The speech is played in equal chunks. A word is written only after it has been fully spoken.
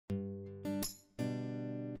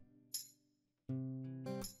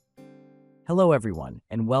Hello everyone,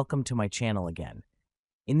 and welcome to my channel again.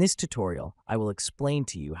 In this tutorial, I will explain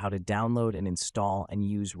to you how to download and install and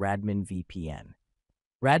use Radmin VPN.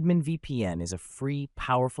 Radmin VPN is a free,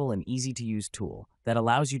 powerful, and easy-to-use tool that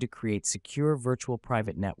allows you to create secure virtual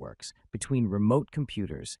private networks between remote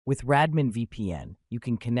computers. With Radmin VPN, you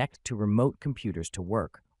can connect to remote computers to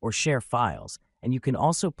work or share files, and you can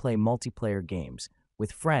also play multiplayer games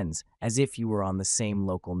with friends as if you were on the same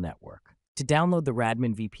local network. To download the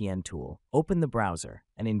Radmin VPN tool, open the browser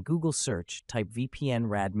and in Google search type VPN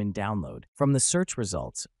Radmin download. From the search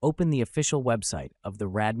results, open the official website of the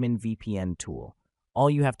Radmin VPN tool. All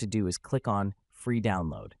you have to do is click on Free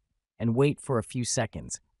Download and wait for a few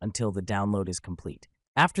seconds until the download is complete.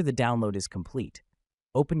 After the download is complete,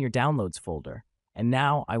 open your Downloads folder, and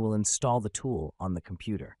now I will install the tool on the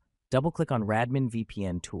computer. Double-click on Radmin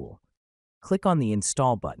VPN tool. Click on the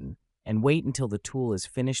Install button and wait until the tool is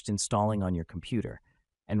finished installing on your computer,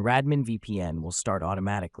 and Radmin VPN will start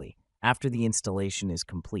automatically after the installation is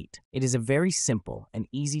complete. It is a very simple and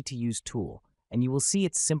easy-to-use tool, and you will see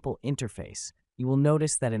its simple interface. You will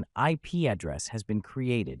notice that an IP address has been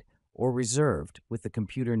created or reserved with the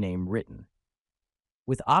computer name written,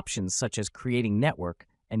 with options such as creating network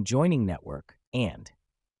and joining network. And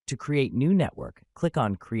to create new network, click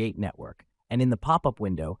on Create Network, and in the pop-up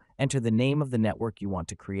window, enter the name of the network you want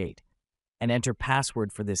to create, and enter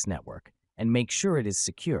password for this network, and make sure it is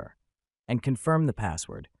secure, and confirm the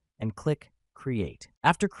password, and click Create.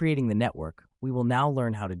 After creating the network, we will now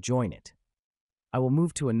learn how to join it. I will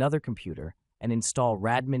move to another computer and install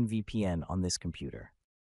Radmin VPN on this computer.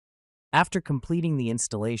 After completing the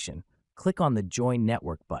installation, click on the Join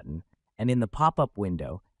Network button, and in the pop-up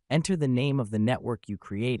window, enter the name of the network you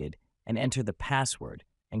created and enter the password,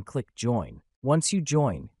 and click Join. Once you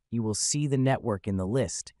join, you will see the network in the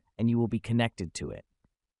list, and you will be connected to it.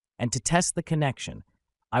 And to test the connection,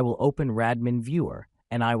 I will open Radmin Viewer,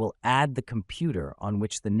 and I will add the computer on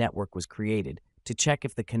which the network was created to check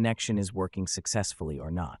if the connection is working successfully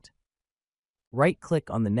or not.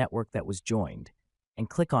 Right-click on the network that was joined, and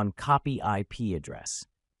click on Copy IP Address.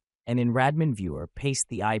 And in Radmin Viewer, paste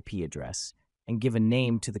the IP address, and give a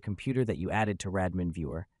name to the computer that you added to Radmin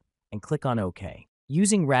Viewer, and click on OK.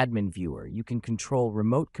 Using Radmin Viewer, you can control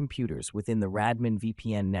remote computers within the Radmin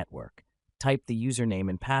VPN network. Type the username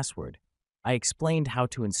and password. I explained how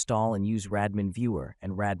to install and use Radmin Viewer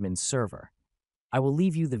and Radmin Server. I will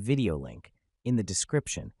leave you the video link in the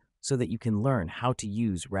description so that you can learn how to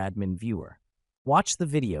use Radmin Viewer. Watch the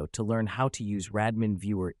video to learn how to use Radmin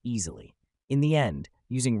Viewer easily. In the end,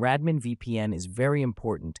 using Radmin VPN is very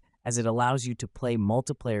important as it allows you to play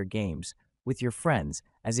multiplayer games with your friends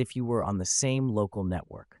as if you were on the same local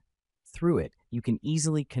network. Through it, you can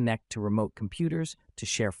easily connect to remote computers to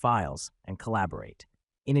share files and collaborate.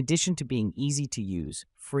 In addition to being easy to use,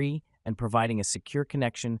 free, and providing a secure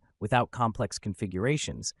connection without complex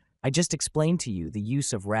configurations, I just explained to you the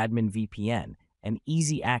use of Radmin VPN and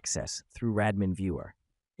easy access through Radmin Viewer.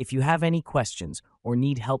 If you have any questions or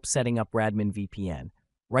need help setting up Radmin VPN,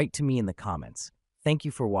 write to me in the comments. Thank you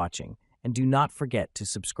for watching, and do not forget to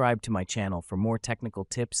subscribe to my channel for more technical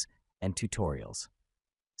tips and tutorials.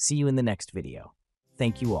 See you in the next video.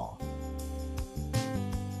 Thank you all.